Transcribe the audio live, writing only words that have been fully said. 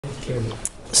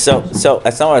So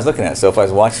that's not what I was looking at. So if I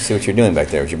was watching to see what you're doing back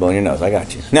there, you're blowing your nose. I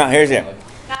got you. Now here's it.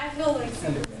 I feel like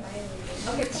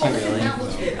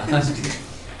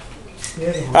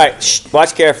All right, shh,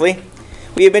 watch carefully.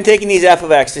 We have been taking these f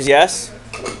of x's, yes?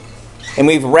 And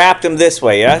we've wrapped them this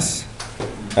way, yes?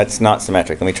 That's not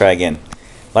symmetric. Let me try again.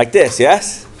 Like this,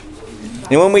 yes?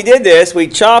 And when we did this, we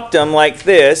chopped them like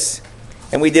this,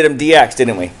 and we did them dx,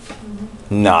 didn't we?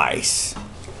 Nice.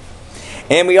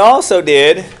 And we also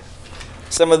did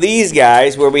some of these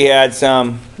guys where we had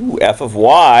some f of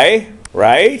y,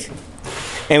 right?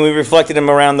 And we reflected them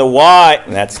around the y.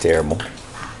 That's terrible.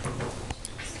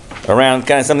 Around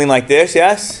kind of something like this,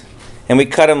 yes? And we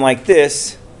cut them like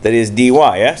this, that is dy,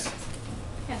 yes?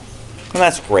 Yes. Well,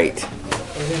 that's great.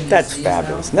 That's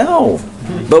fabulous. No.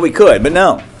 But we could, but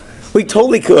no. We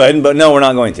totally could, but no, we're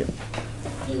not going to.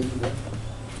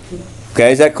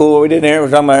 Okay, is that cool what we did there? We're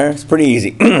talking about here? It's pretty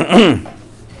easy.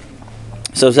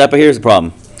 So, Zeppa, here's the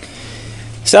problem.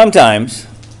 Sometimes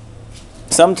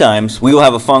we will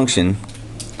have a function,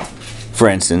 for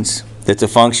instance, that's a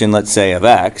function, let's say, of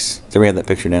x. Do we have that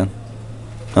picture down?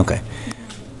 Okay.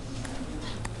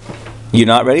 You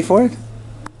not ready for it?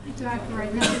 Do I have to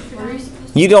write that?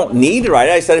 You don't need to write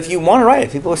it. I said if you want to write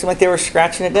it. People seem like they were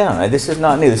scratching it down. This is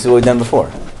not new. This is what we've done before.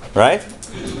 Right?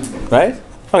 Right?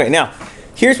 Okay, now,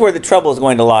 here's where the trouble is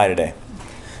going to lie today.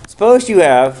 Suppose you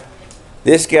have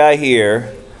this guy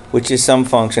here, which is some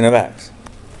function of x.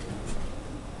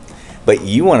 But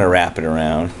you want to wrap it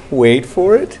around, wait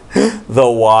for it,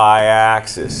 the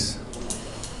y-axis.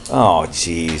 Oh,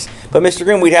 geez. But Mr.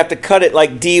 Grimm, we'd have to cut it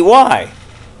like dy.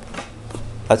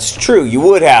 That's true, you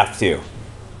would have to.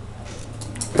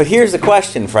 But here's the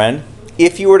question, friend.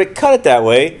 If you were to cut it that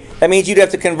way, that means you'd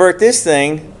have to convert this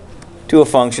thing to a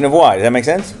function of y. Does that make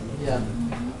sense? Yeah.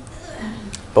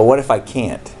 But what if I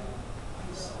can't?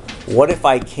 What if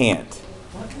I can't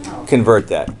convert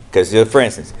that? Because, for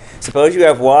instance, suppose you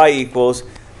have y equals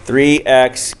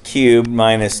 3x cubed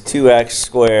minus 2x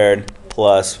squared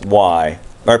plus y.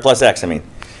 Or plus x, I mean.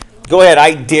 Go ahead,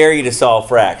 I dare you to solve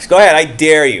for x. Go ahead, I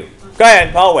dare you. Go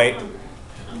ahead, I'll wait.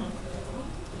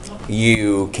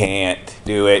 You can't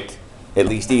do it, at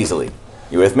least easily.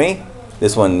 You with me?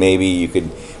 This one maybe you could,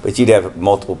 but you'd have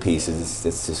multiple pieces.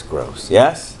 It's just gross.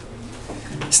 Yes?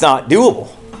 It's not doable.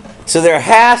 So there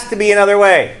has to be another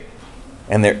way.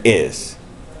 And there is.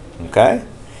 Okay?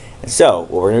 And so,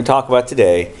 what we're going to talk about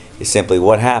today is simply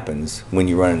what happens when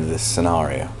you run into this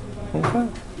scenario. Okay?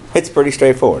 It's pretty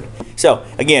straightforward. So,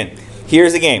 again,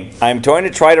 here's the game. I'm going to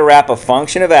try to wrap a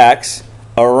function of x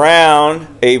around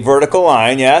a vertical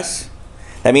line, yes?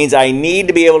 That means I need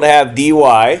to be able to have dy,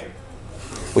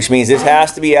 which means this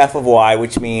has to be f of y,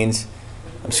 which means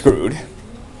I'm screwed.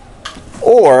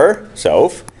 Or,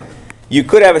 Soph, you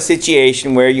could have a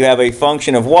situation where you have a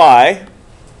function of y,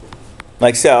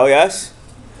 like so, yes?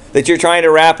 That you're trying to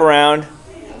wrap around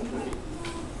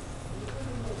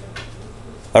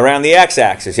the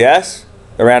x-axis, yes?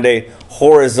 Around a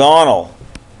horizontal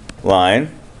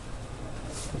line.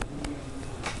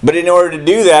 But in order to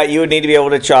do that, you would need to be able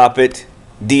to chop it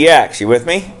dx. You with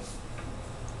me?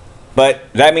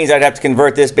 But that means I'd have to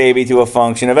convert this baby to a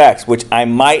function of x, which I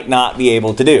might not be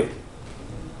able to do.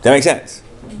 Does that make sense?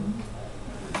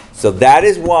 So that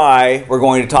is why we're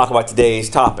going to talk about today's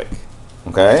topic.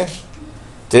 Okay?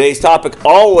 Today's topic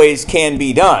always can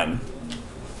be done.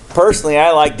 Personally, I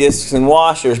like discs and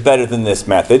washers better than this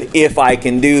method if I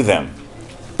can do them.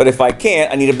 But if I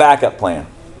can't, I need a backup plan.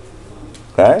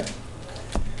 Okay?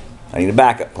 I need a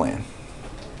backup plan.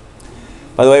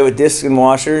 By the way, with discs and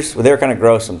washers, well, they were kind of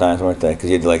gross sometimes, weren't they? Because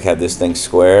you had to like have this thing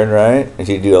squared, right? And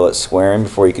you had to do all that squaring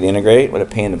before you could integrate. What a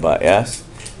pain in the butt, yes?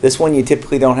 This one you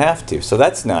typically don't have to. So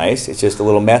that's nice. It's just a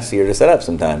little messier to set up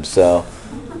sometimes. So,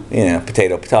 you know,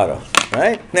 potato, potato.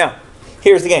 Right? Now,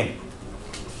 here's the game.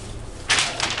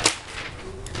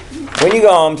 When you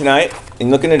go home tonight and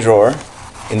look in the drawer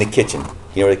in the kitchen.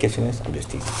 You know where the kitchen is? I'm just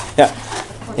teasing. Yeah.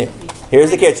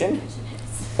 Here's the kitchen.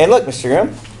 And look, Mr.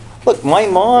 Grimm. Look, my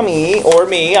mommy or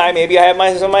me, maybe I have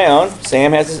mine on my own.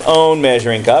 Sam has his own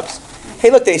measuring cups.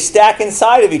 Hey, look, they stack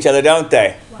inside of each other, don't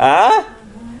they? Huh?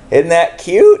 Isn't that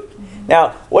cute? Now,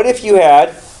 what if you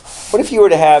were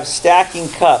to have stacking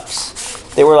cups?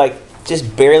 They were like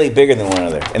just barely bigger than one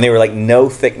another, and they were like no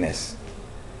thickness.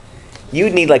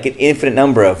 You'd need like an infinite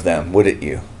number of them, wouldn't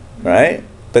you? Right?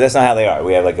 But that's not how they are.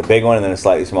 We have like a big one, and then a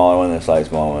slightly smaller one, and then a slightly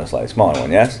smaller one, and a slightly smaller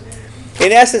one, yes?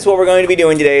 In essence, what we're going to be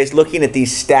doing today is looking at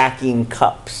these stacking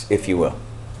cups, if you will.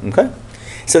 Okay?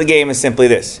 So the game is simply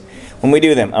this. When we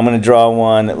do them, I'm going to draw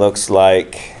one that looks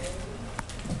like...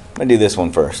 I'm going to do this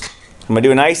one first. I'm going to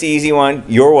do a nice, easy one.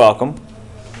 You're welcome.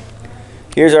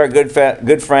 Here's our good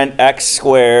friend x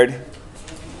squared.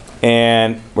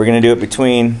 And we're going to do it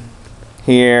between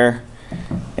here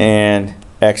and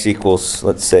x equals,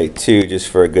 let's say, 2, just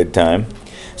for a good time.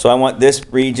 So I want this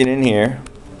region in here.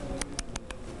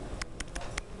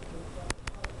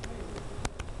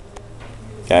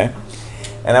 Okay?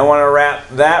 And I want to wrap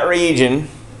that region,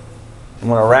 I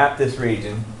want to wrap this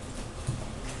region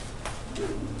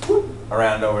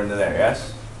around over into there,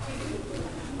 yes?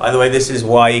 By the way, this is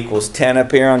y equals 10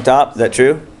 up here on top. Is that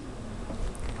true?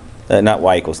 Not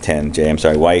y equals 10, Jay. I'm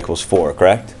sorry. Y equals 4,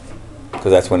 correct?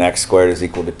 Because that's when x squared is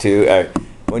equal to 2.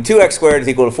 When 2x squared is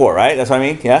equal to 4, right? That's what I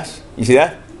mean? Yes? You see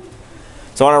that?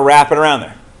 So I want to wrap it around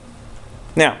there.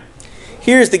 Now,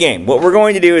 here's the game. What we're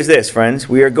going to do is this, friends.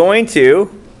 We are going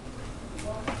to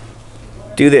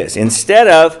do this. Instead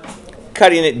of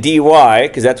cutting it dy,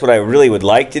 because that's what I really would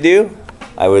like to do.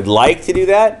 I would like to do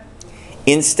that.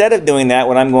 Instead of doing that,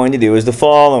 what I'm going to do is the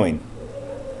following.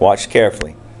 Watch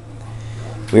carefully.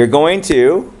 We are going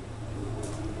to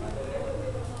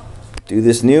do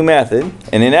this new method.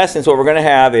 And in essence, what we're going to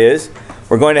have is,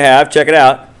 we're going to have, check it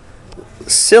out,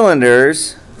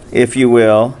 cylinders, if you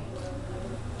will,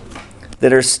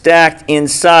 that are stacked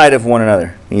inside of one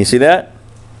another. Can you see that?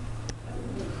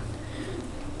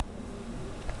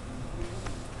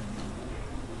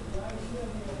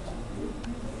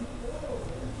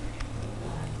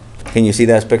 Can you see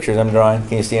those pictures I'm drawing?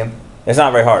 Can you see them? It's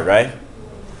not very hard, right?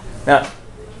 Now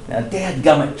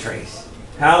dadgummit, Trace.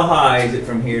 How high is it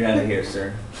from here down to here,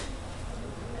 sir?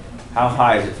 How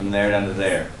high is it from there down to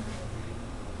there?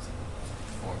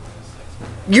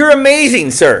 You're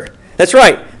amazing, sir. That's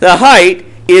right. The height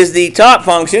is the top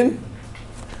function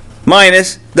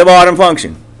minus the bottom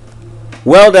function.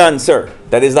 Well done, sir.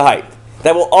 That is the height.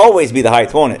 That will always be the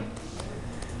height, won't it?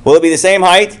 Will it be the same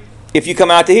height if you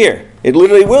come out to here? It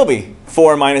literally will be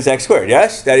 4 minus x squared.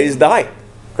 Yes? That is the height.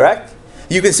 Correct?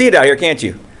 You can see it out here, can't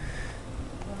you?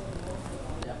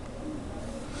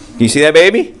 You see that,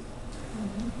 baby?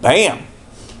 Bam!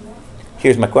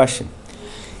 Here's my question.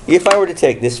 If I were to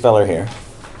take this feller here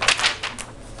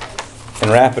and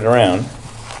wrap it around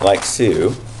like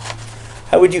so,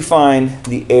 how would you find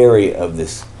the area of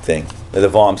this thing? The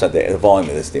volume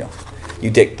of this deal. You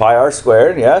take pi r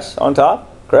squared, yes, on top,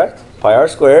 correct? Pi r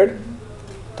squared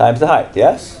times the height,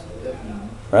 yes?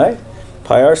 Right?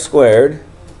 Pi r squared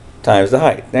times the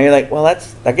height. Now you're like, well,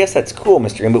 I guess that's cool,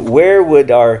 Mr. Green, but where would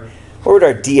our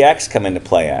dx come into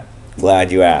play at?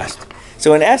 Glad you asked.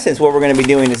 So in essence, what we're going to be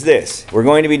doing is this. We're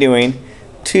going to be doing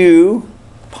 2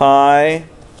 pi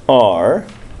r.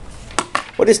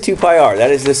 What is 2 pi r? That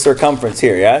is the circumference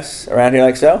here, yes? Around here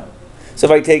like so? So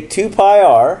if I take 2 pi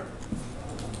r,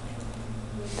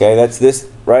 okay, that's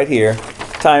this right here,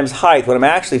 times height, what I'm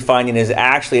actually finding is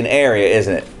actually an area,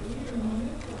 isn't it?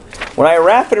 When I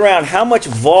wrap it around, how much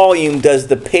volume does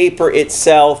the paper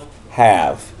itself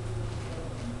have?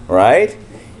 Right?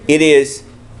 It is,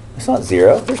 it's not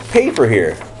 0. There's paper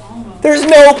here. There's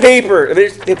no paper.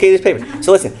 There's paper.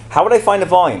 So listen, how would I find the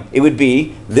volume? It would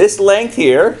be this length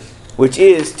here, which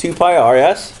is 2 pi r,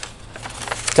 yes?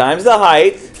 Times the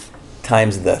height,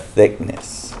 times the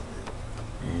thickness.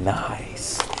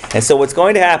 Nice. And so what's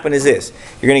going to happen is this.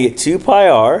 You're going to get 2 pi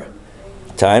r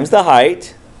times the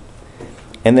height,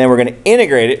 and then we're going to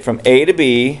integrate it from a to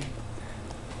b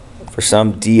for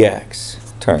some dx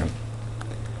term.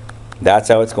 That's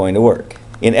how it's going to work.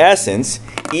 In essence,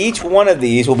 each one of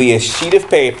these will be a sheet of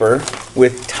paper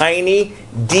with tiny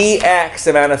dx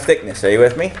amount of thickness. Are you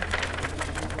with me?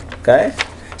 Okay?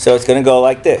 So it's going to go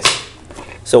like this.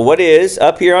 So what is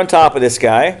up here on top of this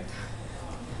guy?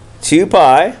 2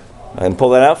 pi. I can pull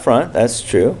that out front. That's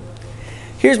true.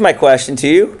 Here's my question to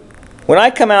you. When I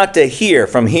come out to here,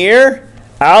 from here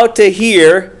out to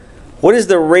here, what is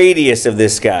the radius of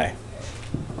this guy?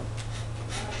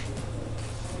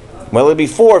 Well, it would be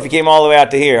 4 if you came all the way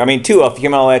out to here. I mean 2 if you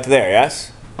came all the way out to there,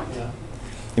 yes? Yeah.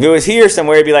 If it was here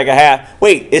somewhere, it'd be like a half.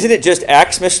 Wait, isn't it just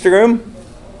x, Mr. Groom?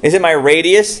 Isn't my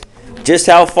radius just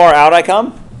how far out I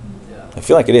come? Yeah. I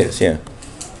feel like it is, yeah.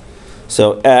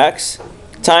 So x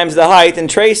times the height, and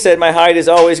Trace said my height is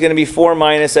always going to be 4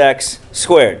 minus x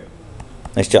squared.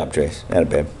 Nice job, Trace. Atta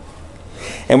babe.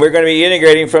 And we're going to be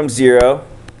integrating from 0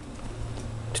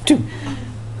 to 2.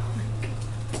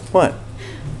 What?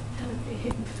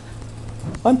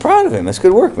 I'm proud of him. That's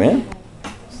good work, man.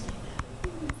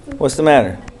 What's the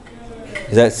matter?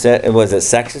 Is that was it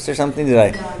sexist or something? Did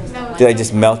I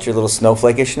just melt your little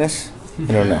snowflakishness?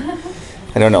 I don't know.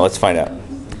 I don't know. Let's find out.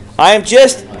 I am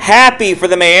just happy for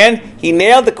the man. He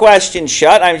nailed the question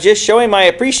shut. I'm just showing my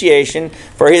appreciation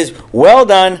for his well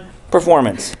done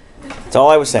performance. That's all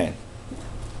I was saying.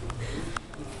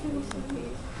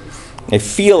 I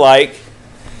feel like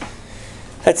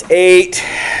that's 8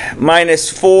 minus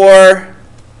 4,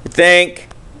 I think,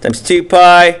 times 2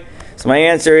 pi. So my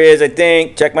answer is, I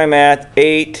think, check my math,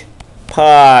 8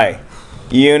 pi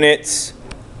units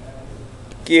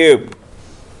cubed.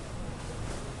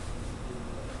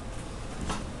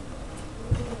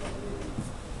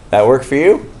 That work for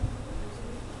you?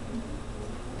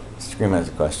 Scream has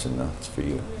a question though. It's for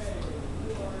you.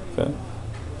 Okay.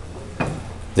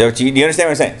 Do you understand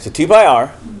what I'm saying? So 2 pi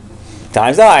r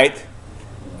times the height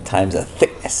times the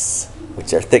thickness,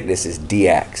 which our thickness is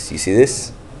dx. You see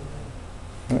this?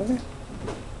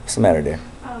 What's the matter there?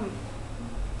 I'm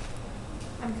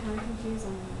kind of confused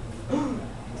on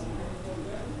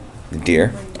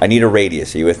Dear, I need a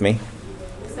radius. Are you with me?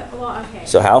 So, well, okay.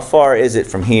 So how far is it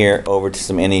from here over to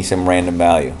some random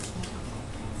value?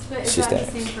 But It's is just that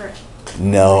the x. same for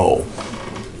No.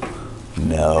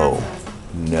 No.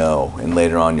 No. And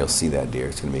later on you'll see that, dear.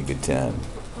 It's going to be a good time.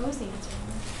 what was the answer?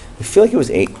 I feel like it was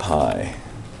 8 pi.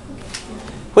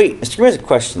 Wait, Mr. Green has a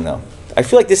question though. I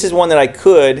feel like this is one that I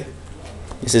could.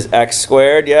 This is x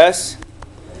squared, yes?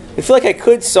 I feel like I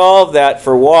could solve that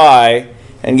for y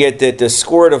and get that the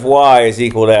square root of y is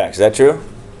equal to x. Is that true?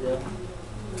 Yeah.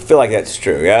 I feel like that's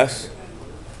true, yes?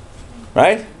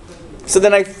 Right? So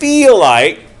then I feel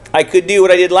like I could do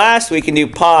what I did last week and do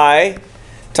pi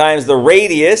times the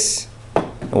radius.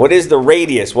 And what is the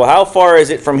radius? Well, how far is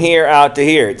it from here out to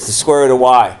here? It's the square root of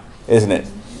y, isn't it?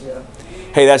 Yeah.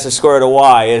 Hey, that's the square root of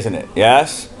y, isn't it?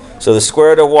 Yes? So the square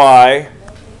root of y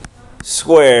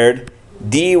squared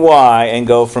dy and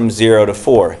go from 0 to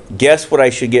 4. Guess what I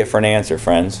should get for an answer,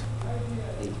 friends?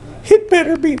 It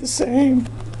better be the same,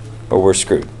 or we're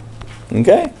screwed.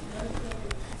 Okay?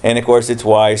 And of course it's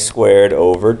y squared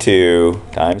over 2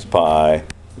 times pi,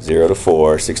 0 to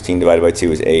 4. 16 divided by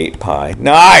 2 is 8 pi.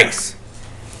 Nice!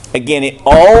 Again, it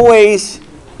always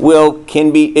works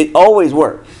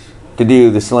to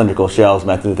do the cylindrical shells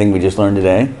method, the thing we just learned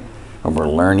today, or we're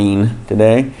learning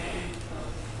today.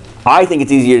 I think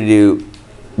it's easier to do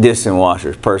discs and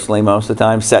washers, personally, most of the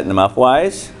time, setting them up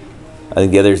wise. I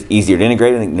think the other is easier to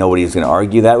integrate. I think nobody's going to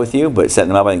argue that with you, but setting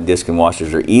them up, I think discs and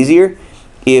washers are easier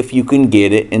if you can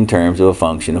get it in terms of a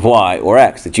function of y or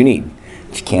x that you need.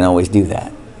 But you can't always do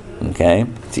that, okay?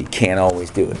 So you can't always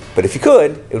do it. But if you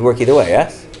could, it would work either way,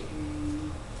 yes?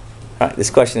 All right,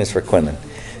 this question is for Quinlan.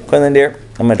 Quinlan, dear,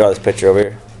 I'm going to draw this picture over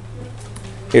here.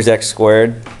 Here's x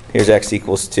squared. Here's x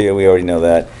equals 2. We already know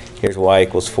that. Here's y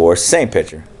equals 4. Same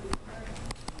picture.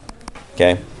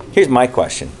 Okay? Here's my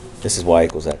question. This is y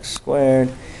equals x squared.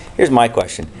 Here's my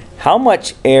question. How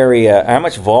much area, how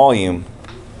much volume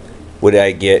would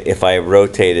I get if I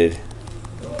rotated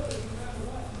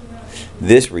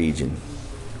this region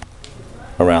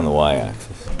around the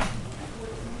y-axis?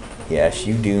 Yes,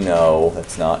 you do know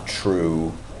that's not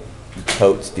true. You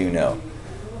totes do know.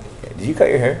 Okay, did you cut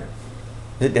your hair?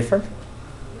 Is it different?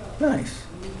 Nice.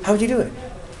 How would you do it?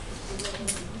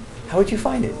 How would you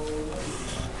find it?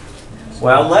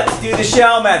 Well, let's do the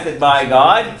shell method, by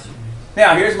God.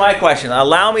 Now, here's my question.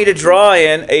 Allow me to draw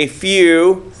in a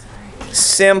few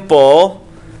simple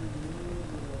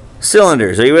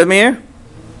cylinders. Are you with me here?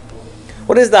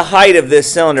 What is the height of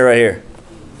this cylinder right here?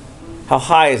 How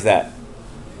high is that?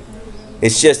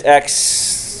 It's just x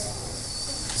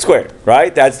squared,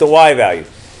 right? That's the y value.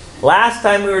 Last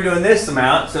time we were doing this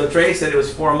amount, so Trey said it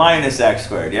was 4 minus x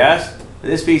squared, yes?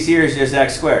 This piece here is just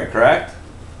x squared, correct?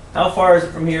 How far is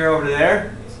it from here over to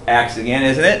there? It's x again,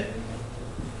 isn't it?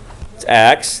 It's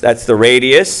x. That's the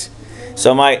radius.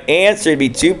 So my answer would be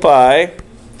 2 pi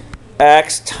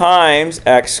x times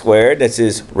x squared. That's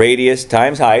his radius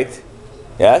times height.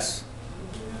 Yes?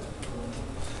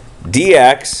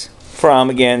 Dx from,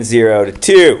 again, 0 to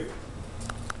 2.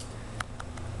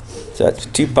 So that's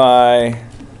 2 pi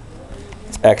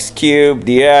x cubed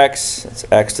dx. That's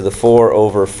x to the 4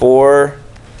 over 4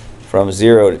 from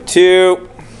 0 to 2.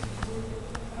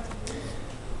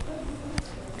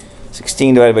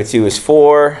 16 divided by 2 is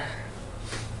 4.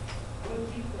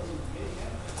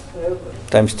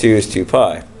 Times 2 is 2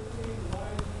 pi.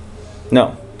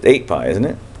 No, 8 pi, isn't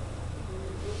it?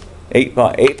 8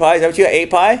 pi. 8 pi? Is that what you got? 8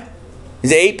 pi?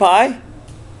 Is it 8 pi?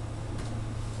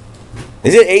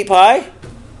 Is it 8 pi?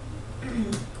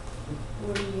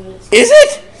 Is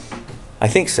it? I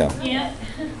think so. Yeah.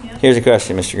 Here's a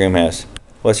question Mr. Groom has.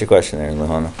 What's your question there,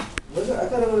 Luhana? I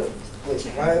thought it was.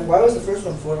 Wait, why was the first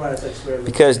one 4 minus x squared?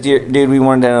 Because, dude, we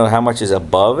wanted to know how much is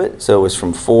above it. So it was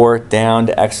from 4 down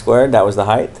to x squared. That was the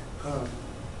height. Oh.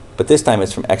 But this time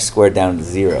it's from x squared down to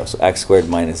 0. So x squared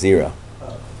minus 0.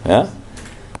 Oh. Yeah?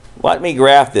 Let me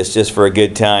graph this just for a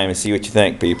good time and see what you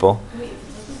think, people.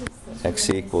 X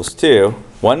equals 2.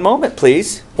 One moment,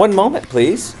 please. One moment,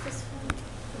 please.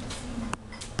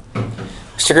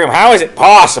 Mr. Grimm, how is it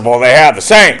possible they have the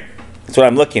same? That's what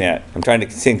I'm looking at. I'm trying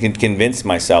to convince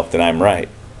myself that I'm right.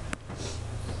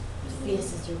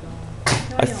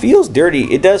 It feels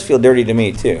dirty. It does feel dirty to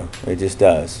me, too. It just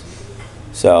does.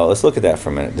 So let's look at that for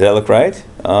a minute. Does that look right?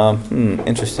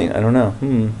 Interesting. I don't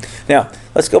know. Now,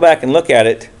 let's go back and look at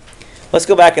it. Let's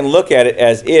go back and look at it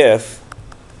as if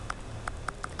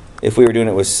we were doing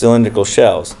it with cylindrical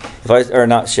shells. Or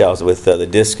not shells, with the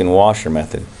disc and washer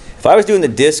method. If I was doing the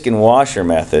disc and washer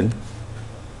method,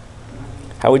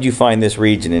 how would you find this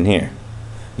region in here?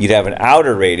 You'd have an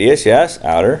outer radius, yes,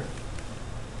 outer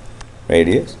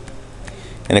radius.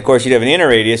 And of course you'd have an inner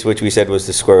radius, which we said was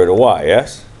the square root of y,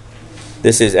 yes?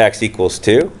 This is x equals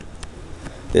 2.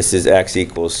 This is x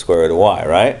equals square root of y,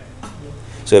 right?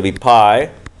 So it would be pi,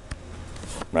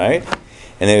 right?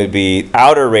 And then it would be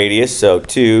outer radius, so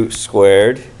 2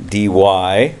 squared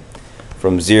dy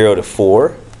from 0 to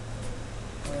 4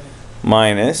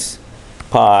 minus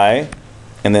pi,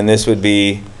 and then this would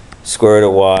be square root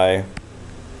of y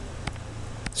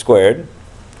squared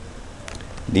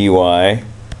dy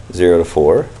 0 to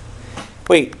 4.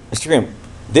 Wait, Mr. Grimm,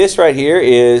 this right here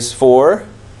is 4,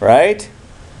 right?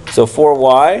 So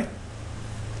 4y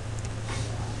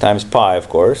times pi, of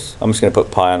course. I'm just going to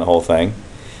put pi on the whole thing.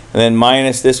 And then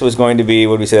minus, this was going to be,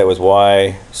 what did we say that was,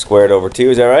 y squared over 2,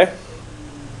 is that right?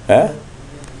 Huh?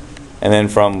 And then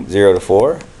from 0 to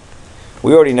 4.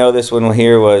 We already know this one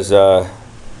here was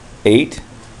 8.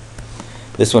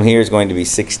 This one here is going to be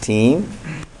 16.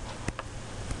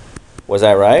 Was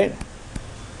I right?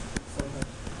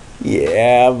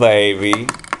 Yeah, baby.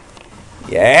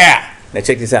 Yeah. Now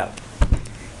check this out.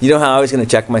 You know how I was going to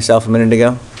check myself a minute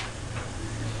ago?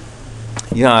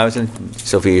 You know, I was going to...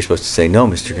 Sophia, you're supposed to say, no,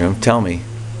 Mr. Grimm, tell me.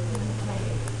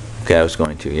 Okay, I was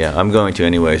going to. Yeah, I'm going to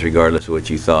anyways, regardless of what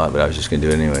you thought, but I was just going to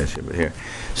do it anyways. But here.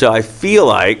 So I feel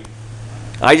like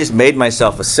I just made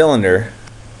myself a cylinder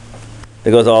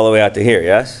that goes all the way out to here,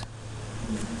 yes?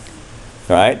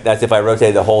 All right? That's if I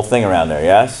rotate the whole thing around there,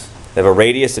 yes? They have a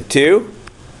radius of 2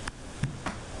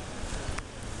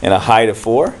 and a height of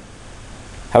 4.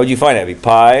 How would you find it? It'd be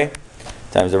pi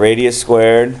times the radius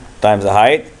squared times the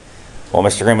height. Well,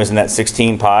 Mr. Grimm, isn't that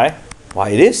 16 pi? Why,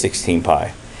 it is 16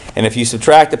 pi. And if you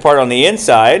subtract the part on the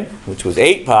inside, which was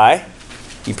 8 pi,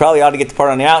 you probably ought to get the part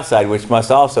on the outside, which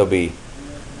must also be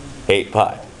 8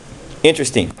 pi.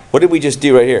 Interesting. What did we just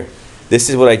do right here? This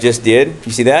is what I just did.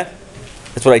 You see that?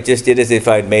 That's what I just did, as if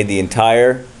I had made the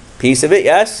entire piece of it,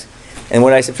 yes? And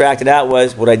what I subtracted out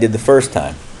was what I did the first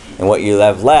time. And what you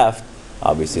have left,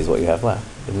 obviously, is what you have left.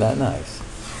 Isn't that nice?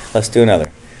 Let's do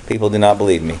another. People do not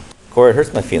believe me. Corey, it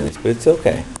hurts my feelings, but it's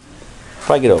okay.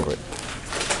 Probably get over it.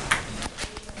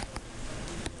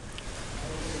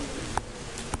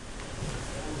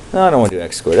 No, I don't want to do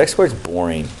x squared. X squared is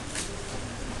boring.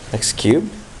 X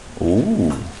cubed?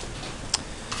 Ooh.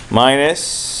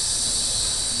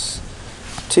 Minus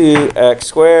 2x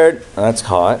squared. That's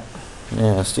hot.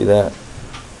 Yeah, let's do that.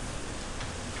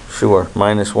 Sure.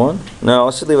 Minus 1? No,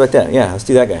 let's just leave it like that. Yeah, let's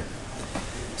do that guy.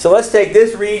 So let's take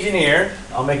this region here.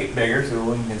 I'll make it bigger so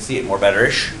we can see it more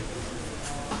betterish.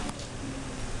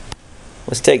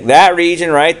 Let's take that region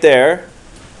right there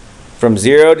from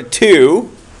 0 to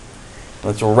 2.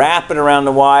 Let's wrap it around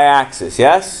the y-axis,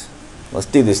 yes? Let's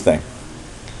do this thing.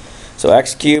 So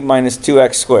x cubed minus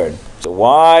 2x squared. So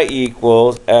y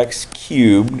equals x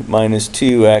cubed minus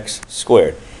 2x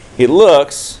squared. It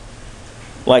looks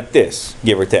like this,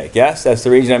 give or take, yes? That's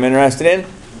the region I'm interested in.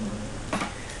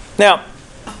 Now,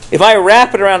 if I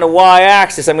wrap it around the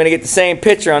y-axis, I'm going to get the same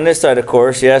picture on this side, of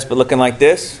course, yes, but looking like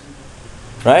this,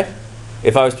 right?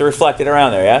 If I was to reflect it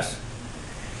around there, yes?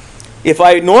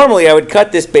 Normally I would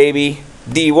cut this baby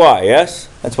dy, yes?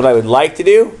 That's what I would like to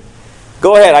do.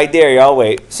 Go ahead, I dare you, I'll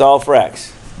wait. Solve for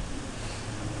x.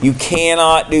 You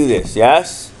cannot do this,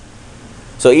 yes?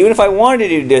 So even if I wanted to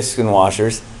do discs and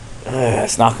washers,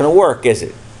 it's not going to work, is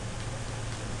it?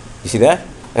 You see that?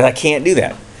 And I can't do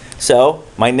that. So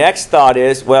my next thought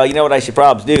is, well, you know what I should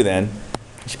probably do then?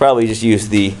 I should probably just use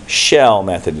the shell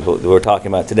method that we're talking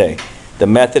about today. The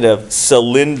method of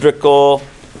cylindrical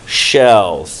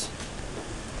shells.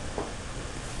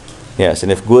 Yes,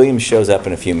 and if William shows up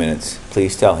in a few minutes,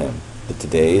 please tell him that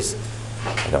today's,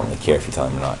 I don't really care if you tell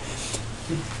him or not,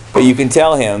 but you can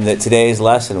tell him that today's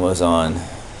lesson was on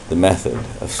the method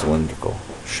of cylindrical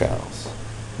shells.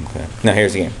 Okay. Now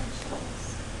here's the game.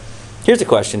 Here's a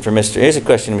question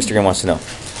Mr. Grimm wants to know.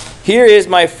 Here is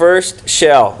my first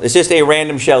shell. It's just a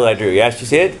random shell that I drew. Yes, you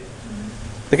see it?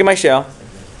 Look at my shell.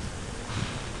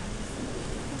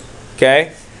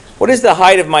 Okay. What is the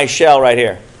height of my shell right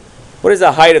here? What is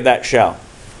the height of that shell?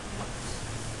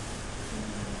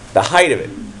 the height of it.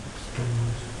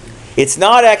 It's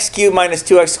not x cubed minus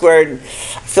 2x squared. I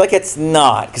feel like it's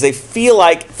not, because I feel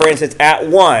like, for instance, at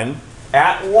 1,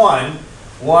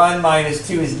 1 minus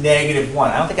 2 is negative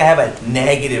 1. I don't think I have a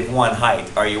negative 1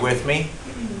 height. Are you with me?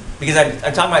 Because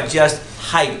I'm talking about just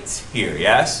height here,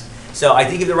 yes? So I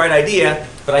think you have the right idea,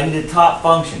 but I need a top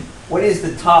function. What is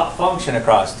the top function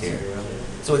across here?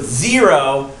 So it's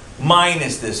 0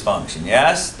 minus this function,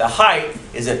 yes? The height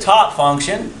is a top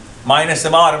function minus the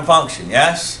bottom function,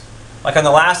 yes? Like on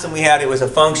the last one we had, it was a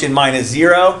function minus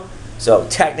 0. So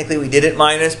technically we did it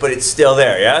minus, but it's still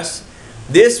there, yes?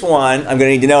 This one, I'm going to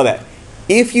need to know that.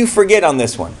 If you forget on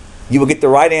this one, you will get the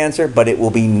right answer, but it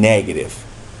will be negative.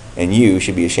 And you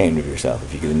should be ashamed of yourself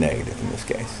if you get a negative in this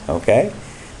case, okay?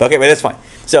 Okay, but that's fine.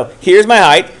 So here's my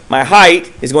height. My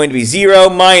height is going to be 0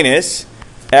 minus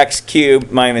x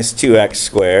cubed minus 2x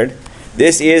squared.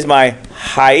 This is my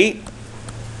height,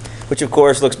 which of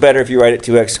course looks better if you write it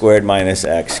 2x squared minus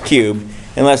x cubed,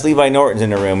 unless Levi Norton's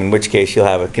in the room, in which case he'll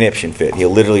have a conniption fit.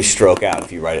 He'll literally stroke out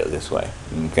if you write it this way,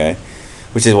 okay?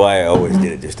 Which is why I always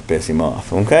did it, just to piss him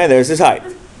off. Okay, there's his height.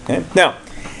 Okay? Now,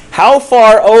 how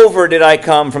far over did I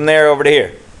come from there over to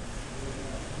here?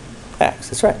 X,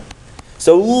 that's right.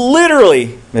 So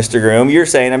literally, Mr. Groom, you're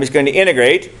saying I'm just going to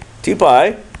integrate 2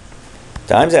 pi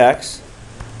times x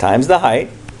times the height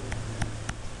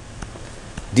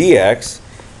dx,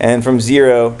 and from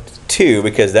 0 to 2,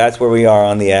 because that's where we are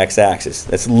on the x-axis.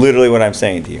 That's literally what I'm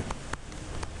saying to you.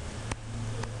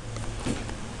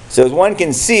 So as one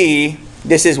can see,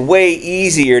 this is way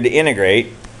easier to integrate.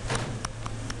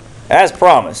 As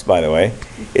promised, by the way.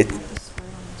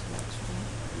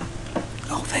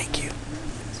 Oh, thank you.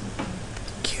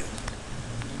 Cute.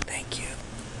 Thank you.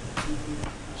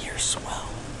 You're swell.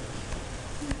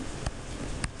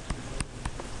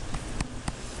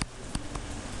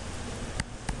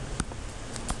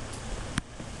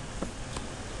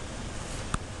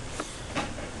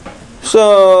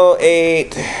 So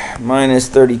 8 minus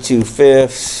 32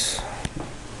 fifths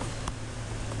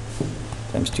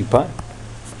times 2 pi.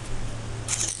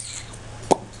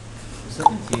 So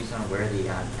confused on where the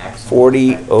x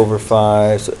 40 over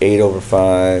 5, so 8 over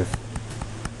 5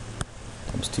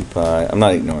 times 2 pi. I'm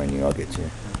not ignoring you, I'll get you.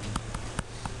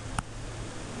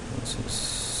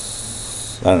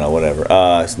 I don't know, whatever.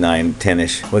 It's 9,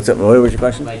 10-ish. What's up? What was your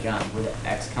question? Like where the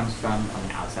x comes from on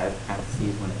the outside of the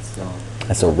parentheses when it's still...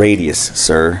 That's a radius,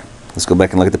 sir. Let's go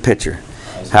back and look at the picture.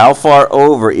 How far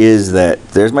over is that?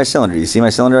 There's my cylinder. You see my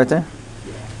cylinder right there?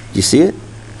 Yeah. Do you see it?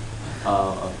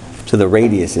 Oh, okay. So the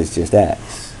radius is just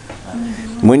x.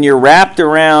 When you're wrapped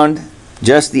around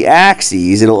just the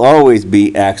axes, it'll always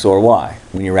be x or y.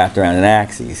 When you're wrapped around an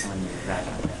axis. When you're right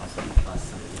on it, also plus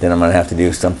something. Then I'm going to have to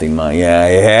do something.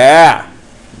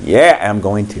 Yeah, I'm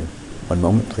going to. One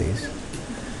moment, please.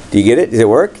 Do you get it? Did it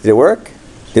work? Did it work?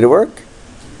 Did it work?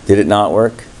 Did it not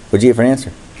work? What did you get for an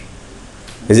answer?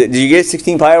 Did you get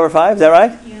 16 pi over 5? Is that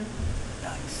right? Yeah.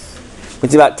 Nice.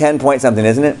 It's about 10 point something,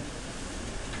 isn't it?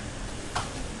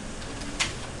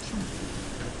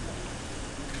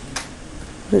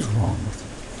 What is wrong with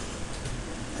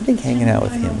you? I think hanging out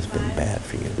with him has been bad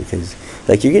for you because,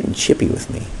 like, you're getting chippy with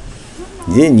me.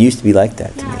 You didn't used to be like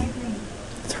that to Yeah, I me. agree.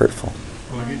 It's hurtful.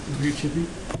 Oh, you chippy?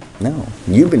 No,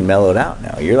 you've been mellowed out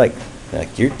now. You're like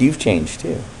you've changed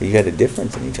too. You had a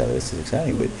difference in each other. This is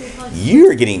exciting, but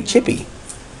you're getting chippy.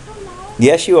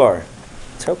 Yes, you are.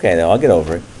 It's okay though. I'll get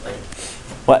over it.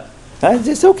 What?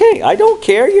 It's okay. I don't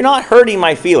care. You're not hurting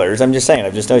my feelers. I'm just saying.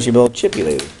 I've just noticed you've been a little chippy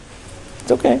lately.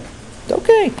 It's okay. It's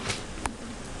okay.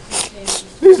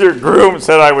 Mr. Groom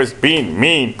said I was being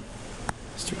mean.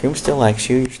 Mr. Groom still likes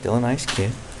you. You're still a nice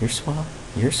kid. You're swell.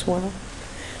 You're swell.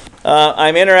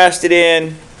 I'm interested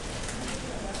in...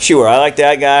 Sure, I like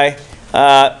that guy.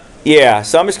 Yeah,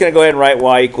 so I'm just going to go ahead and write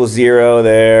y equals 0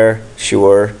 there.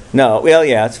 Sure. No, well,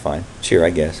 yeah, that's fine. Sure,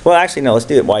 I guess. Well, actually, no, let's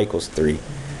do it. Y equals 3.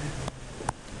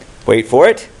 Wait for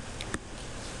it.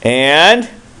 And...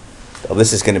 Oh,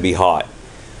 this is going to be hot.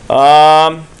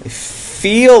 I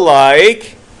feel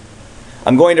like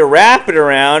I'm going to wrap it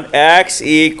around x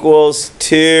equals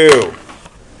 2.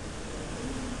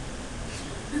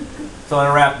 So I'm going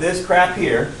to wrap this crap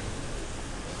here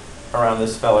around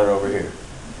this feller over here.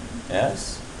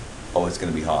 Yes? Oh, it's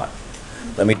going to be hot.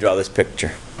 Let me draw this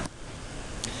picture.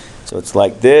 So it's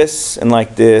like this, and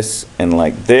like this, and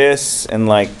like this, and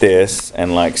like this,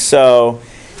 and like so.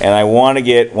 And I want to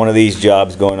get one of these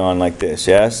jobs going on like this,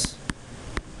 yes?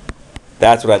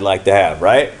 That's what I'd like to have,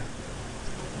 right?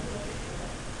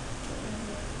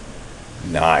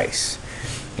 Nice.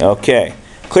 Okay.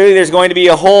 Clearly there's going to be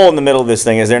a hole in the middle of this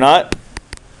thing, is there not?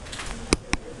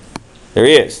 There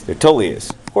is. There totally is.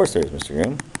 Of course there is, Mr.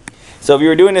 Groom. So if you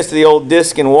were doing this to the old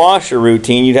disc and washer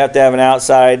routine, you'd have to have an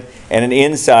outside and an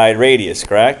inside radius,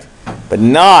 correct? But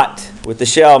not with the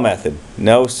shell method.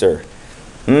 No, sir.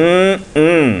 No,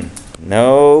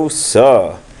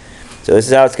 sir. So this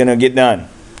is how it's going to get done.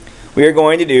 We are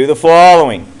going to do the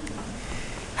following.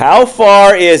 How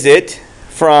far is it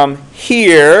from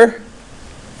here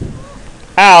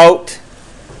out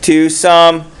to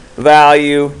some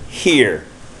value here?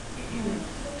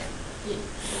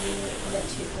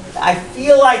 I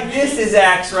feel like this is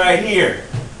x right here.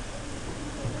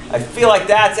 I feel like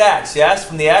that's x, yes?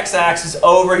 From the x-axis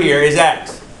over here is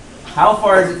x. How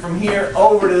far is it from here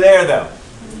over to there, though?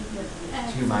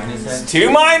 2 minus x. It's 2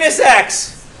 minus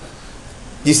x.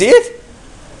 Do you see it?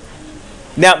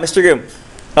 Now, Mr. Groom.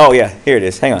 Oh, yeah, here it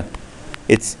is. Hang on.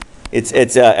 It's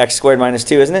x squared minus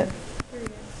 2, isn't it?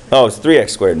 Oh, it's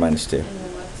 3x squared minus 2.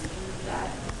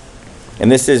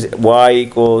 And this is y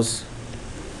equals,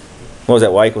 what was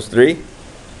that, y equals 3?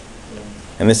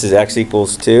 And this is x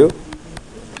equals 2.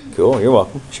 Cool, you're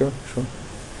welcome. Sure.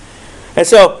 And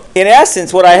so, in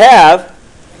essence, what I have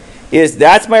is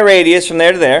that's my radius from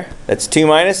there to there. That's 2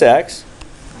 minus x.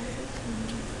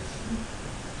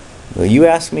 Well, you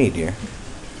ask me, dear.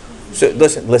 So,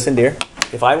 listen, dear.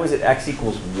 If I was at x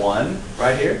equals 1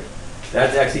 right here,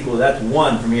 that's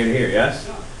 1 from here to here, yes?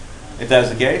 If that's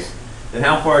the case, then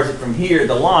how far is it from here,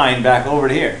 the line, back over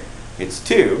to here? It's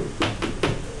 2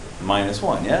 minus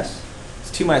 1, yes?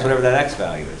 It's 2 minus whatever that x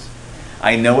value is.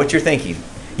 I know what you're thinking.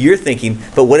 You're thinking,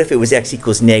 but what if it was x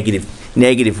equals negative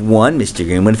 1, Mr.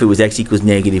 Green? What if it was x equals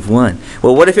negative 1?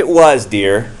 Well, what if it was,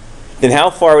 dear? Then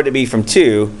how far would it be from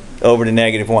 2 over to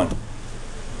negative 1?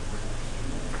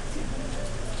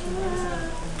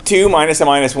 2 minus a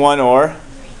minus 1, or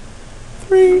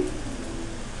 3.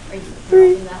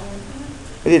 3.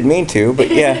 I didn't mean to, but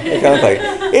yeah, it kind of like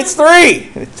it's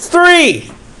 3. It's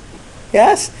 3.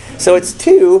 Yes? So it's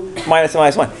 2 minus a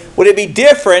minus 1. Would it be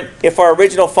different if our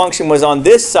original function was on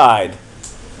this side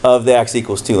of the x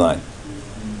equals 2 line?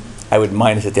 I would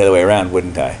minus it the other way around,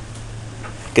 wouldn't I?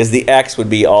 Because the x would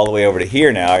be all the way over to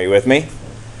here now. Are you with me?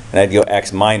 And I'd go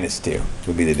x minus 2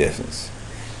 would be the distance.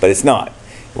 But it's not.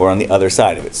 We're on the other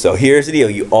side of it. So here's the deal.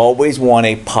 You always want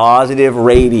a positive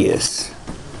radius.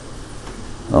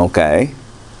 Okay.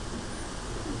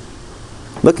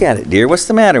 Look at it, dear. What's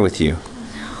the matter with you?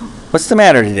 What's the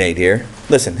matter today, dear?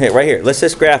 Listen, here, right here. Let's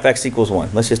just graph x equals 1.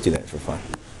 Let's just do that for fun.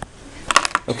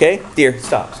 Okay? Dear,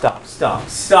 stop.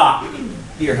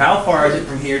 Dear, how far is it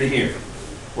from here to here?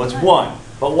 Well, it's 1.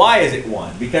 But why is it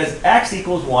 1? Because x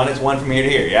equals 1 is 1 from here to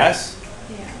here, yes?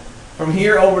 Yeah. From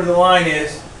here over to the line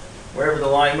is, wherever the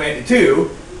line went,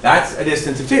 2. That's a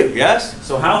distance of 2, yes?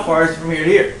 So how far is it from here to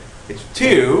here? It's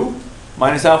 2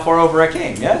 minus how far over I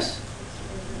came, yes?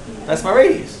 That's my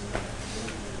radius.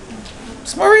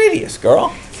 It's my radius,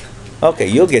 girl. Okay,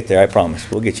 you'll get there, I promise.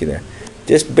 We'll get you there.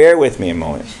 Just bear with me a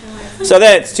moment. So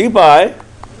then it's 2 pi.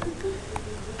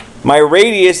 My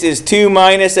radius is 2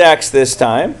 minus x this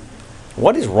time.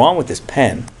 What is wrong with this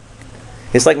pen?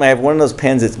 It's like I have one of those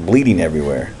pens that's bleeding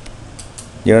everywhere.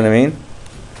 You know what I mean?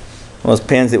 One of those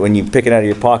pens that when you pick it out of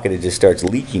your pocket, it just starts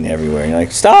leaking everywhere. And you're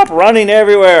like, stop running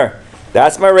everywhere.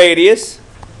 That's my radius.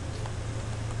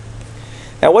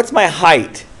 Now what's my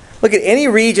height? Look at any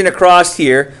region across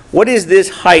here. What is this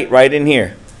height right in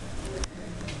here?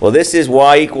 Well, this is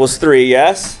y equals 3,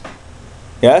 yes?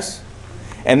 Yes?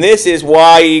 And this is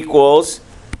y equals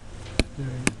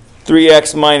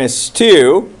 3x minus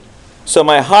 2. So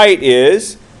my height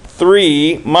is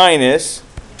 3 minus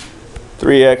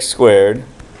 3x squared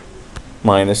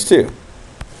minus 2.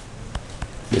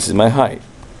 This is my height.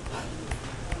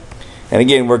 And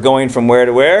again, we're going from where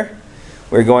to where?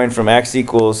 We're going from x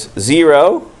equals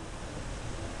 0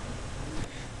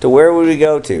 to where would we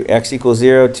go to? X equals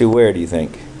 0 to where do you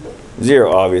think?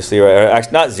 0, obviously,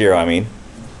 right? Not 0, I mean.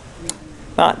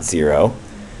 Not 0.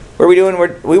 What are we doing?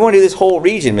 We want to do this whole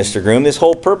region, Mr. Groom, this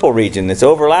whole purple region that's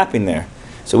overlapping there.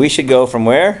 So we should go from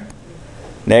where?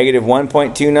 Negative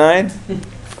 1.29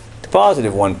 to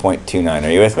positive 1.29.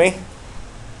 Are you with me?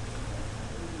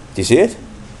 Do you see it?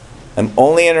 I'm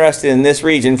only interested in this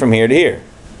region from here to here.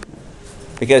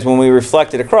 Because when we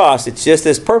reflect it across, it's just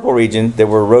this purple region that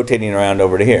we're rotating around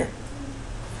over to here.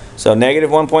 So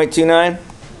negative 1.29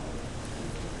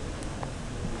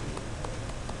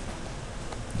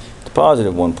 to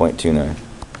positive 1.29.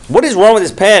 What is wrong with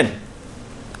this pen?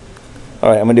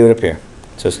 All right, I'm going to do it up here.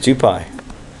 So it's 2 pi.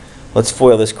 Let's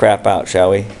FOIL this crap out,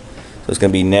 shall we? So it's going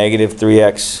to be negative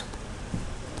 3x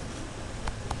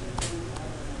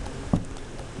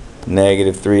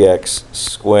negative 3x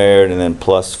squared and then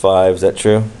plus 5. Is that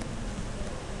true?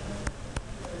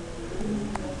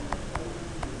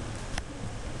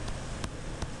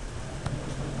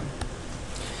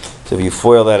 So if you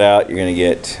FOIL that out, you're going to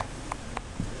get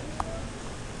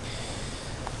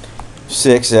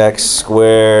 6x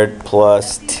squared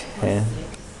plus 10.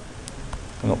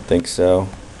 I don't think so,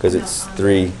 because it's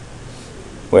 3.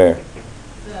 Where?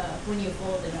 When you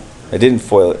fold it up. I didn't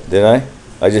FOIL it, did I?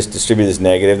 I just distributed this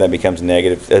negative. That becomes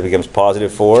negative. That becomes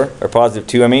positive 4, or positive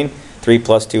 2. I mean, 3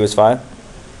 plus 2 is 5.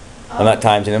 I'm not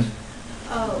timesing them.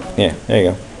 Oh. Yeah, there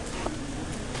you go.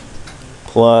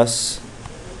 Plus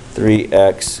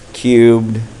 3x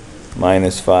cubed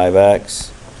minus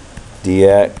 5x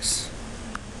dx.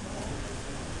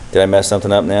 Did I mess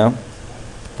something up now?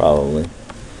 Probably.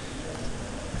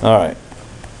 All right.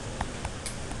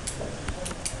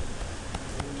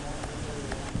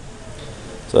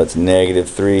 So that's negative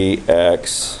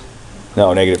 3x.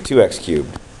 No, negative 2x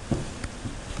cubed.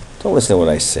 Don't listen to what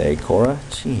I say, Cora.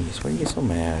 Jeez, why do you get so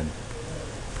mad?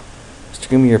 Mr.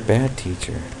 Goomy, you're a bad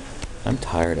teacher. I'm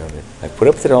tired of it. I've put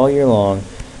up with it all year long.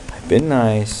 I've been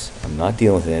nice. I'm not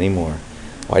dealing with it anymore.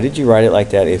 Why did you write it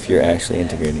like that if you're actually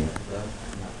integrating?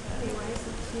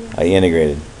 I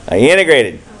integrated. I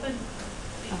integrated.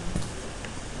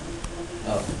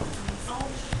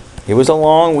 It was a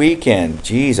long weekend.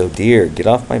 Jeez, oh dear. Get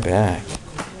off my back.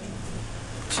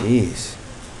 Jeez.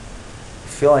 I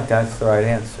feel like that's the right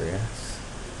answer, yes.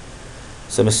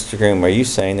 So, Mr. Groom, are you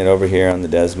saying that over here on the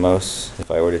Desmos, if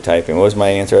I were to type in, what was my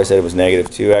answer? I said it was negative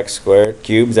 2x squared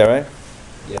cubed, is that right?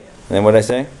 Yeah. And then what did I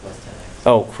say? Plus 10x.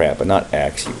 Oh, crap, but not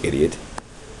x, you idiot.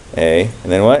 A,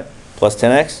 and then what? Plus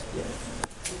 10x? Yeah.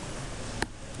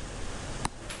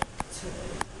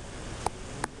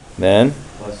 Then?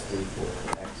 Plus 3,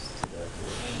 4x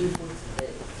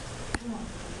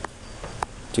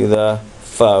To the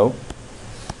foe.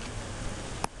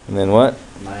 And then what?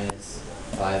 minus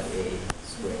 5a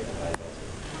squared divided by 2.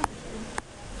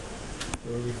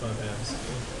 Where would we find that?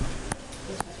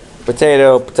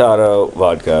 Potato, potato,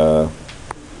 vodka.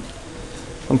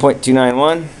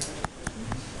 1.291.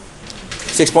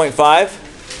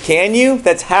 6.5. Can you?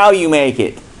 That's how you make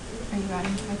it. Are you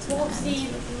writing cards?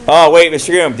 Oh, wait,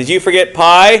 Mr. Groom, did you forget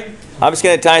pi? I'm just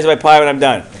going to times by pi when I'm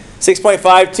done.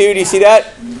 6.52, do you see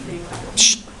that?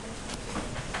 Shh.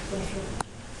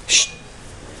 Shh.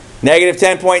 Negative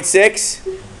 10.6.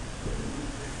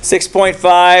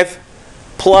 6.5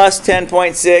 plus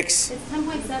 10.6. It's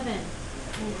 10.7.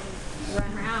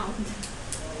 Run around.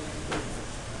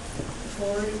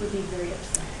 Ford would be very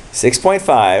upset.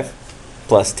 6.5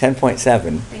 plus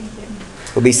 10.7 Thank you.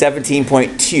 will be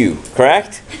 17.2,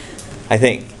 correct? I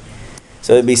think.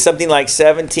 So it'd be something like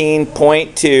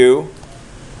 17.2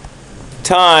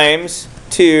 times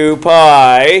 2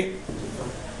 pi,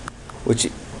 which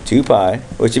 2 pi,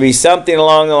 which would be something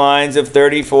along the lines of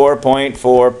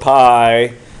 34.4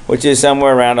 pi, which is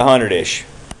somewhere around 100-ish.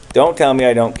 Don't tell me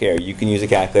I don't care. You can use a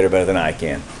calculator better than I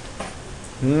can.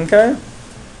 Okay?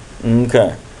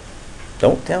 Okay.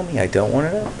 Don't tell me I don't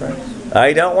want to know, Bryce.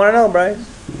 I don't want to know, Bryce.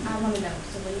 I want to know.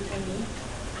 So what do you tell me?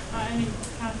 I need to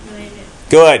calculate it.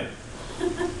 Good.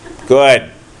 Good.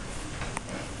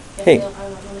 Hey. I want to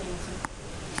answer.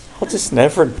 I'll just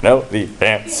never know the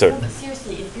answer. No, but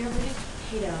seriously, if you're allergic to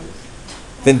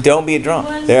potatoes, Then don't be a drunk.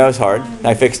 There, that was hard.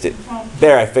 I fixed it.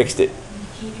 There, I fixed it.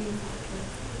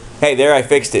 Hey, there, I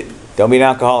fixed it. Don't be an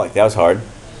alcoholic. That was hard.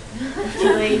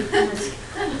 too late.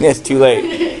 Yes, too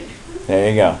late. There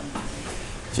you go.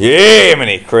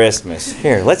 Jiminy Christmas.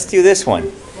 Here, let's do this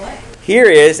one. Here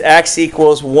is x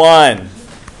equals 1.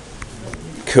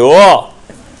 Cool.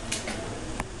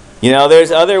 You know,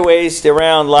 there's other ways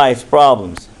around life's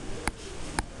problems.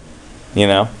 You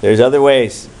know, there's other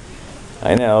ways.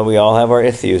 I know, we all have our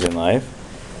issues in life.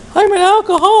 I'm an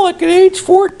alcoholic at age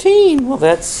 14. Well,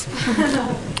 that's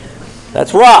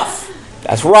rough.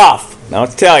 That's rough. Now,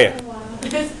 let's tell you.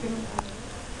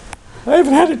 I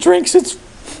haven't had a drink since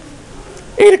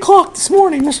 8 o'clock this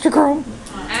morning, Mr. Groom.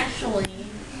 Actually,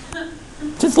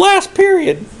 Since last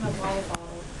period. my water bottle.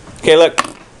 Okay, look.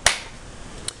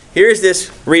 Here's this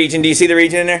region. Do you see the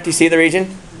region in there? Do you see the region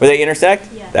where they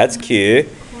intersect? Yeah. That's cute.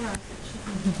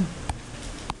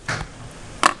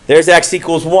 There's x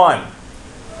equals 1.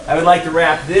 I would like to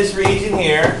wrap this region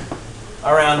here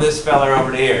around this fella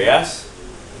over to here, yes?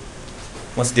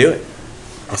 Let's do it.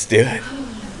 Let's do it.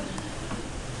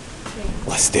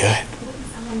 Let's do it.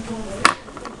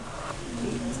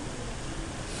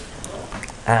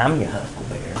 I'm your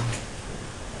Huckleberry.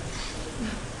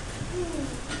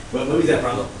 What movie's that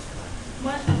from?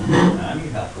 What? I'm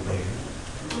your Huckleberry. I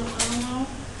don't know.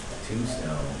 Tombstone,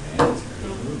 man. That's a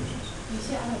great movie. You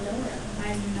see, I don't know that. I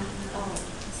do not know.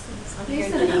 You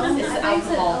said Elmo. I thought you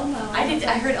said Elmo. I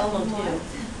heard Elmo too.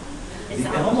 It's The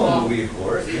alcohol. Elmo movie, of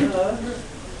course. Yeah.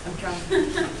 I'm drunk.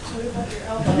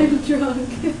 I'm drunk.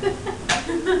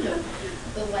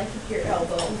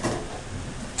 elbow.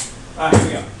 Alright, here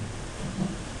we go.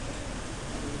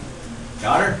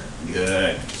 Got her?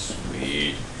 Good.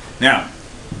 Sweet. Now,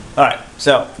 alright,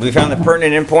 so we found the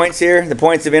pertinent endpoints here. The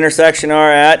points of intersection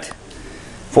are at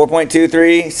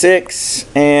 4.236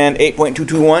 and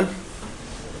 8.221.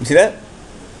 You see that?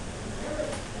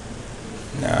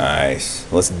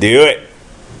 Nice. Let's do it.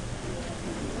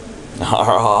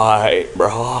 Alright,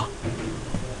 bro.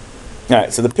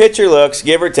 Alright, so the picture looks,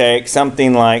 give or take,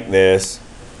 something like this.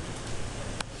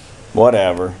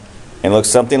 Whatever. And looks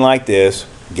something like this,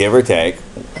 give or take,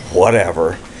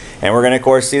 whatever. And we're going to, of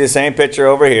course, see the same picture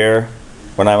over here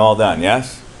when I'm all done,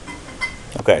 yes?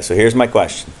 Okay, so here's my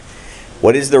question.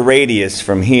 What is the radius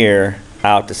from here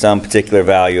out to some particular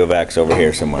value of x over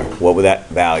here somewhere? What would that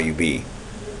value be?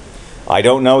 I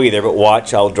don't know either, but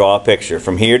watch, I'll draw a picture.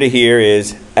 From here to here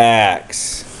is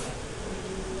x.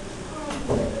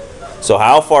 So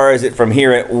how far is it from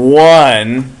here at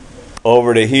 1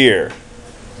 over to here?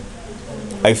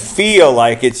 I feel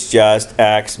like it's just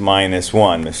x minus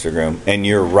 1, Mr. Groom, and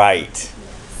you're right.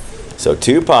 So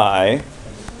 2 pi,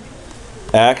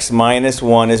 x minus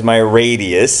 1 is my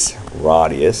radius.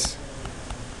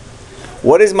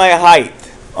 What is my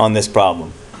height on this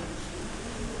problem?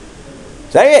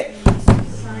 Say it.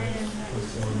 Sine of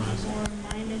x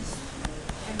minus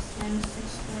x minus 6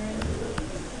 squared.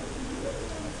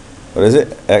 What is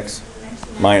it? X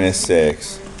minus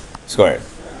 6 squared.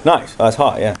 Nice. Oh, that's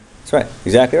hot, yeah. That's right.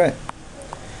 Exactly right.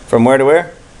 From where to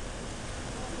where?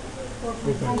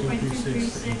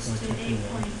 4.236 to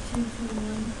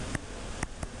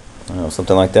 8.221. Oh,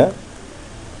 something like that.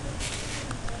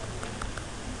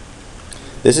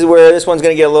 This is where this one's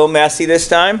going to get a little messy this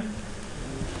time.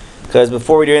 Because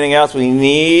before we do anything else, we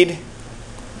need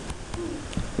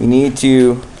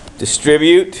to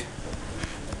distribute.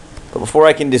 But before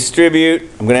I can distribute,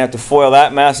 I'm going to have to FOIL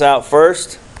that mess out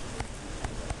first.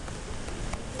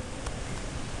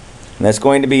 And that's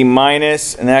going to be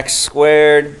minus an x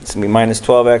squared. It's going to be minus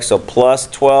 12x, so plus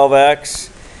 12x.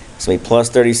 It's going to be plus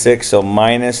 36, so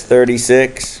minus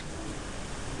 36.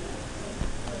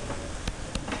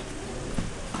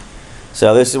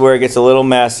 So this is where it gets a little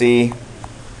messy. So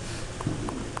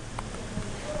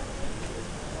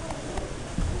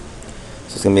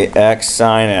it's going to be x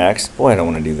sine x. Boy, I don't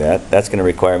want to do that. That's going to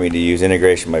require me to use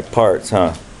integration by parts,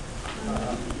 huh?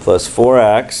 Plus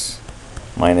 4x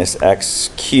minus x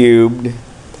cubed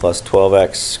plus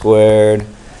 12x squared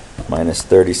minus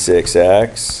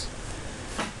 36x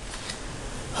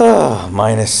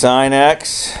minus sine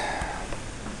x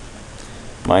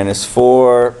minus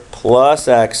 4 plus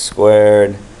x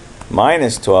squared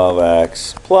minus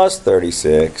 12x plus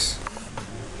 36.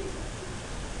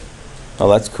 Oh,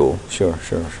 that's cool. Sure.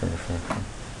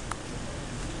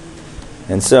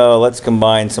 And so let's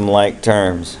combine some like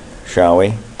terms, shall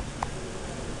we?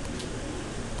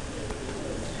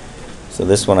 So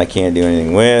this one I can't do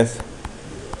anything with.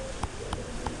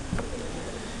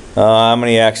 How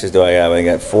many x's do I have? I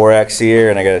got 4x here,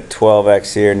 and I got a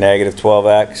 12x here, negative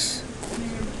 12x.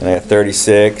 And I got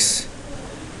 36.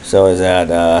 So is that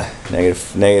negative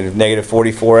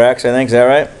 44x, I think. Is that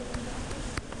right?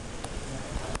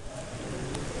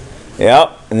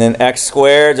 Yep. And then x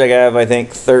squareds, I have, I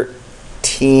think,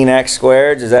 13x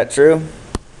squareds. Is that true?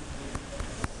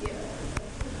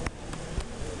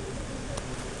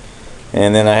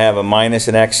 And then I have a minus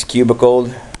an x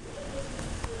cubicled.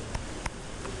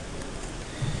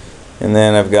 And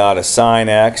then I've got a sine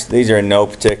x. These are in no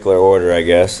particular order, I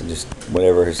guess. Just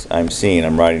whatever I'm seeing,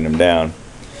 I'm writing them down.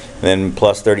 And then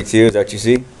plus 32, is that what you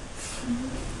see?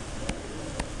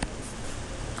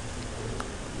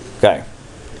 Okay.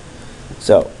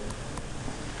 So,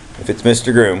 if it's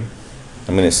Mr. Groom,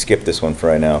 I'm going to skip this one for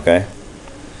right now, okay?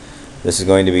 This is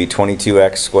going to be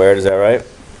 22x squared, is that right?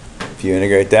 If you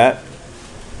integrate that.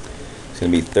 It's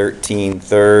going to be 13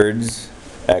 thirds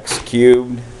x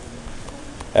cubed,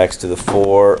 x to the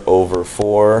 4 over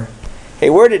 4.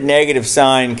 Hey, where did negative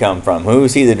sine come from?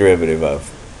 Who's he the derivative of?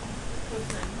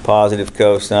 Positive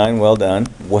cosine. Well done.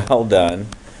 Well done.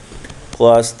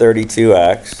 Plus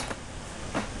 32x.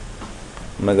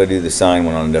 I'm going to go do the sine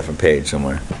one on a different page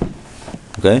somewhere.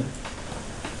 Okay?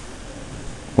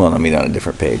 Well, I mean on a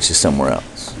different page, just somewhere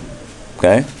else.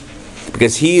 Okay?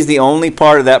 Because he's the only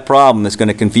part of that problem that's going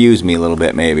to confuse me a little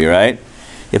bit maybe, right?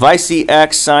 If I see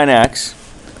x sine x,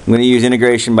 I'm going to use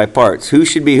integration by parts. Who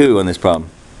should be who on this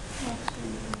problem?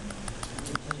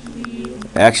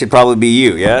 X should probably be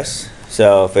u, yes?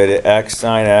 So if it x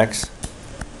sine x,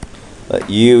 let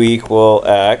u equal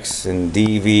x, and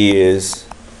dv is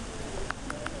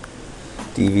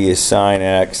sine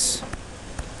x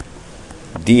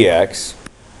dx.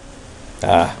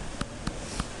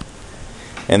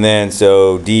 And then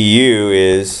so du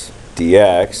is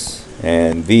dx,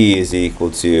 and v is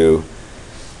equal to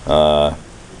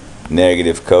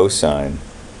negative cosine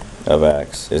of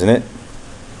x, isn't it?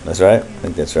 That's right? I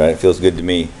think that's right. It feels good to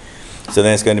me. So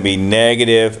then it's going to be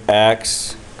negative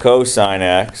x cosine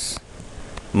x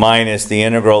minus the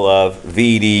integral of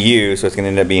v du, so it's going to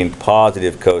end up being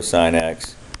positive cosine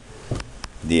x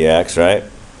dx, right?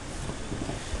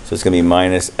 So it's going to be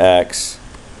minus x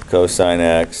cosine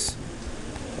x,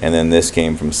 and then this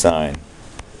came from sine.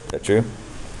 Is that true?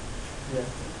 Yeah.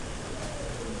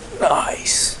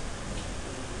 Nice.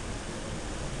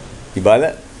 You buy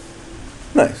that?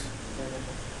 Nice.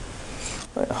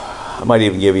 I might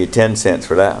even give you 10 cents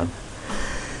for that one.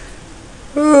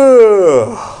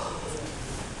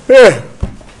 Yeah.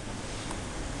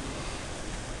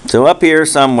 So up here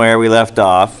somewhere we left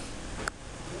off.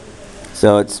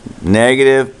 So it's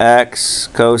negative x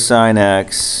cosine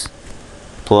x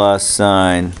plus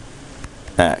sine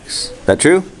x. Is that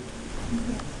true?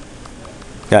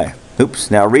 Okay.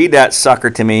 Oops. Now read that sucker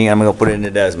to me. I'm going to put it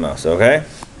into Desmos, okay?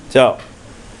 So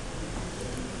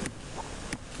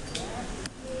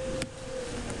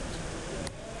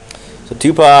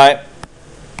 2 pi,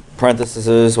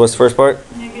 parentheses, what's the first part?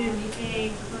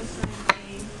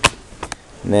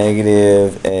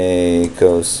 Negative a cosine Negative a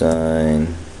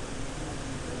cosine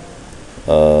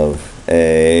a. of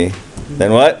a.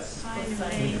 Then what? Sine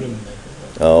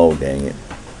of a. Oh, dang it.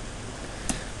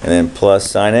 And then plus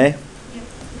sine a? Yep.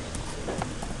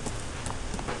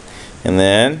 And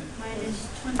then? Minus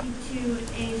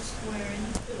 22a squared.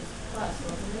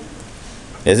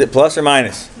 Is it plus or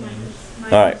minus? Minus.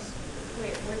 All right.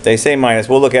 They say minus.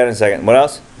 We'll look at it in a second. What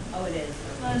else? Oh, it is.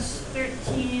 Plus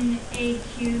 13a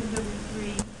cubed over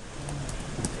 3.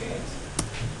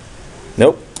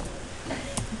 Nope.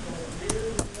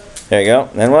 There you go.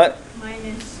 Then what?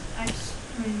 Minus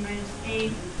minus a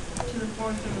to the 4th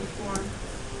over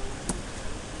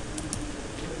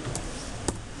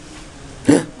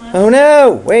 4. Oh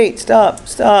no! Wait, stop,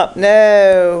 stop,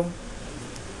 no!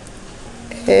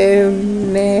 Oh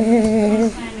no!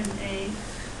 Cosine of a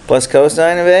Plus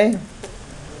cosine of a?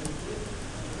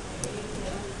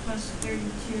 plus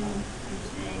 32 times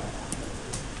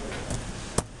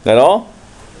That all?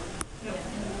 a. Yep.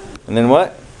 And then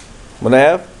what? What do I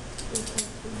have?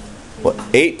 What?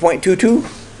 8.22?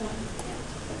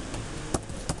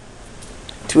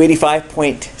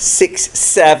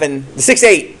 285.67.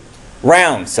 68.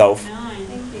 Round, so. 9.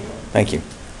 Thank you.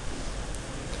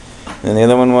 And the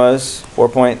other one was 4.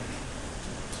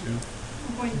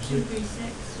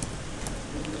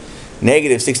 4.236.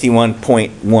 Negative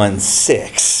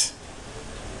 61.16.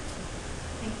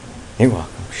 You're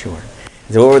welcome, sure.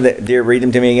 So what were they? Dear, read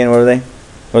them to me again. What were they?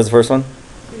 What was the first one?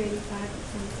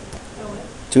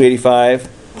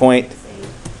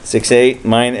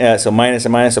 285.68. So minus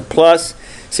and minus. So plus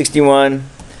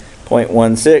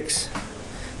 61.16.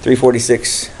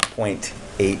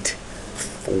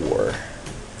 346.84.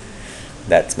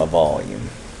 That's my volume.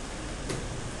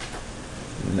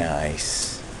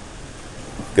 Nice.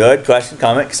 Good. Question,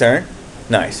 comment, concern?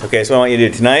 Nice. Okay, so what I want you to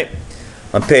do tonight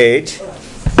on page.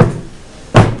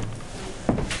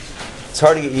 It's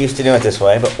hard to get used to doing it this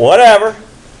way, but whatever.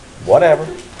 Whatever.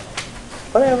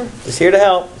 Whatever. Just here to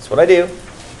help. That's what I do.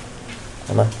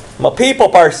 I'm a people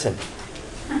person.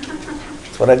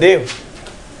 That's what I do.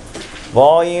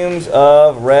 Volumes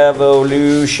of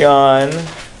revolution.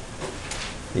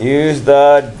 Use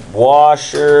the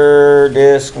washer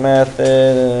disk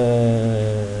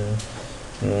method.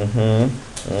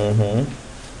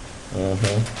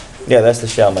 Yeah, that's the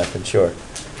shell method, sure.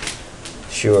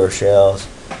 Sure, shells.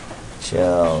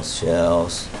 Shells.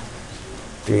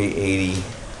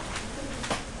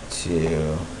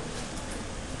 382.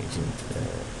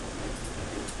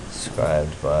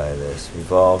 Described by this.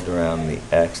 Revolved around the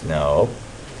X. Nope.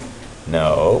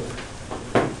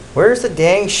 Where's the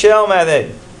dang shell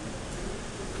method?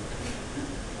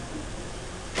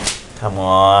 Come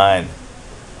on.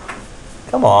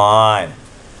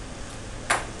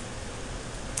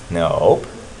 Nope.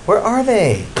 Where are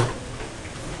they?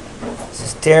 This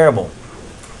is terrible.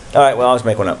 All right, well, I'll just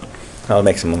make one up. I'll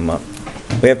make some of them up.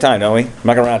 We have time, don't we? I'm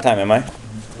not going to run out of time, am I?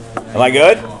 Am I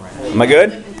good? Am I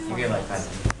good? You get like 5 minutes.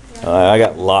 I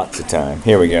got lots of time.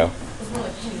 Here we go.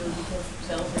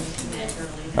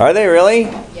 Are they really?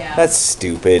 Yeah. That's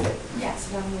stupid. Yes.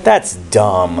 That's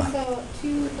dumb. So,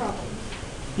 2 problems.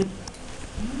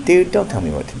 Dude, don't tell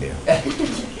me what to do. Sorry.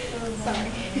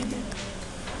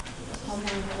 Hold on,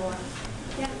 4.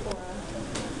 Yeah, 4.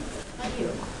 Not you.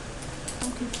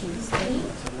 I'm confused. 8?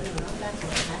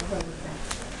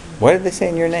 What did they say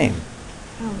in your name?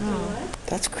 Oh, no.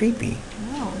 That's creepy.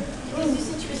 No.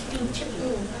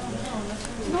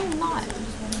 not.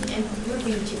 And you were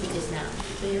being chippy just now,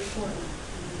 so you're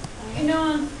 4. You know,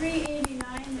 on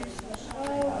 389, there's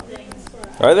some things.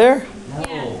 Are there?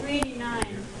 Yeah, 389.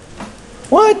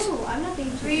 What? Oh, I'm not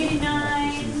being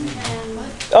 389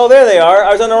 and Oh, there they are.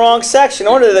 I was on the wrong section.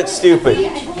 No wonder they look stupid.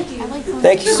 I told you. I like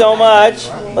Thank you so much.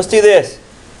 Let's do this.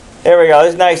 There we go.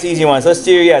 This is nice, easy ones. Let's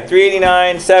do,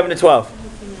 389, 7 to 12.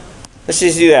 Let's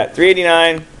just do that.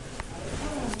 389,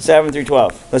 7 through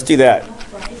 12. Let's do that.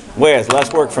 Where's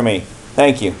less work for me?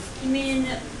 Thank you. you mean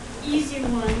easy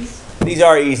ones. These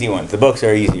are easy ones. The books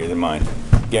are easier than mine.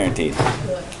 Guaranteed.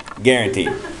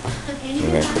 Guaranteed.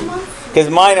 Because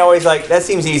mine always like, that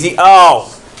seems easy.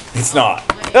 Oh, it's not.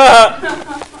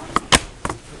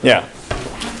 Yeah.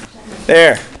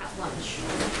 There. At lunch.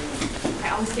 I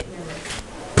always get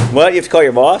nervous What? You have to call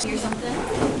your boss? or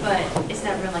something, but